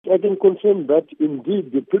I can confirm that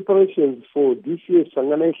indeed the preparations for this year's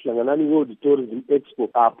Shanganani World Tourism Expo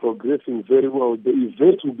are progressing very well. The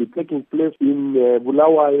event will be taking place in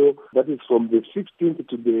Bulawayo, that is from the 16th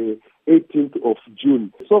to the 18th of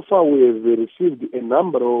June. So far we have received a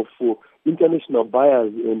number of international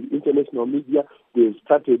buyers and international media. They've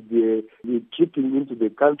started tripping into the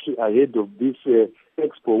country ahead of this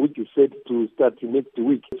expo, which is set to start next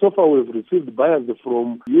week. So far we've received buyers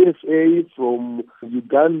from USA, from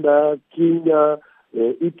Uganda, Kenya,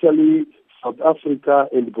 Italy, South Africa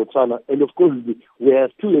and Botswana. And of course we are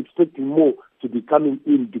still expecting more to be coming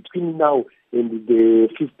in between now and the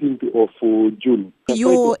 15th of June.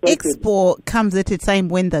 Your expo comes at a time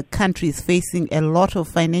when the country is facing a lot of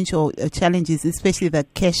financial challenges, especially the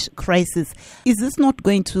cash crisis. Is this not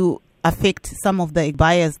going to affect some of the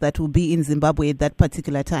buyers that will be in Zimbabwe at that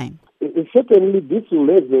particular time? Certainly this will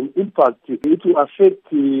have an impact. It will affect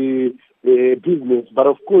business, but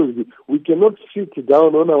of course we cannot sit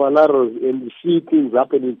down on our laurels and see things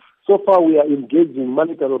happening. So far we are engaging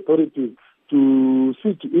monetary authorities to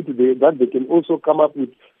see to it that they can also come up with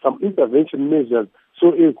some intervention measures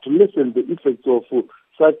so as to lessen the effects of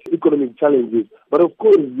such economic challenges. But of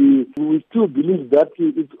course, we still believe that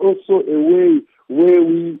it's also a way where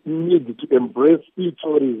we need to embrace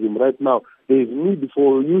e-tourism right now. There is need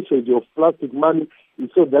for usage of plastic money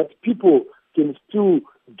so that people can still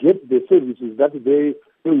get the services that they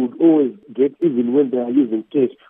would always get even when they are using cash.